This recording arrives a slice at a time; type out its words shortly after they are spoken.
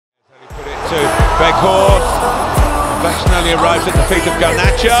Big horse. Affectionately arrives at the feet of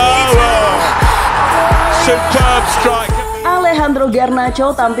Garnacho. Oh, superb strike. Alejandro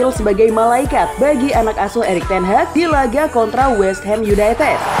Garnacho tampil sebagai malaikat bagi anak asuh Erik ten Hag di laga kontra West Ham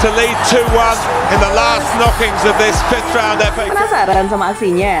United. To lead 2-1 in the last knockings of this 5th round FA. Penasaran sama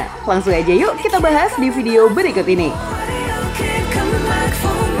aksinya? Langsung aja yuk kita bahas di video berikut ini.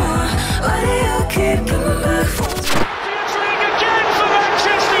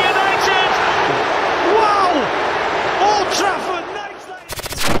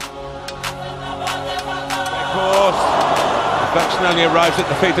 Affectionately arrives at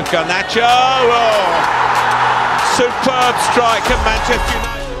the feet of Garnacho. Oh, superb strike at Manchester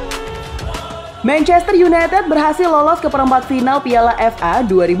United. Manchester United berhasil lolos ke perempat final Piala FA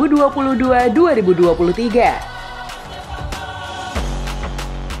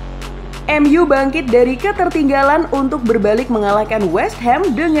 2022-2023. MU bangkit dari ketertinggalan untuk berbalik mengalahkan West Ham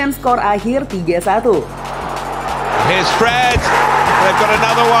dengan skor akhir 3-1. Here's Fred. They've got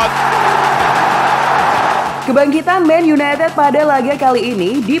another one. Kebangkitan Man United pada laga kali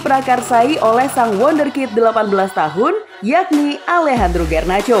ini diprakarsai oleh sang Wonderkid 18 tahun, yakni Alejandro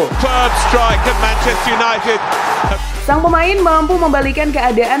Garnacho. Superb strike at Manchester United. Sang pemain mampu membalikan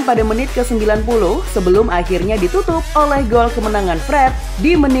keadaan pada menit ke-90 sebelum akhirnya ditutup oleh gol kemenangan Fred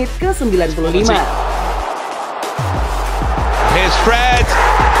di menit ke-95. Here's Fred.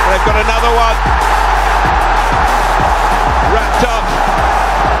 They've got another one. Wrapped up.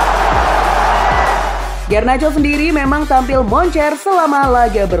 Garnacho sendiri memang tampil moncer selama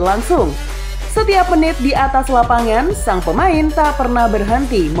laga berlangsung. Setiap menit di atas lapangan, sang pemain tak pernah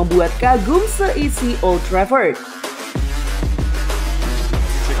berhenti membuat kagum seisi Old Trafford.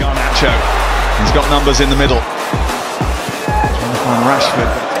 Garnacho, he's got numbers in the middle. Rashford,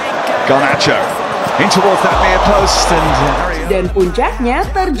 Garnacho, in towards that near post and. Dan puncaknya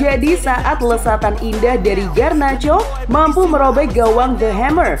terjadi saat lesatan indah dari Garnacho mampu merobek gawang The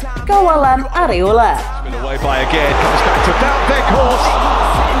Hammer, kawalan Areola. Away by again, comes back to that big horse.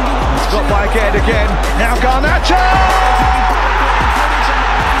 He's got by again. Now Garnacho.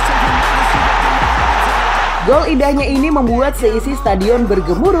 Gol indahnya ini membuat seisi stadion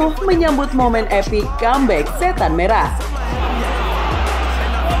bergemuruh menyambut momen epik comeback setan merah.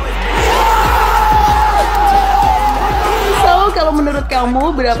 Kalau menurut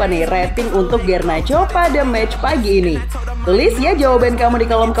kamu berapa nih rating untuk Garnacho pada match pagi ini? Tulis ya jawaban kamu di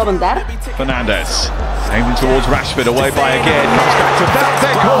kolom komentar. Fernandes aiming towards Rashford, away by again, comes back to that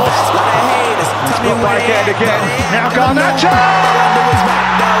big horse. He's got by again. Now Garnacho.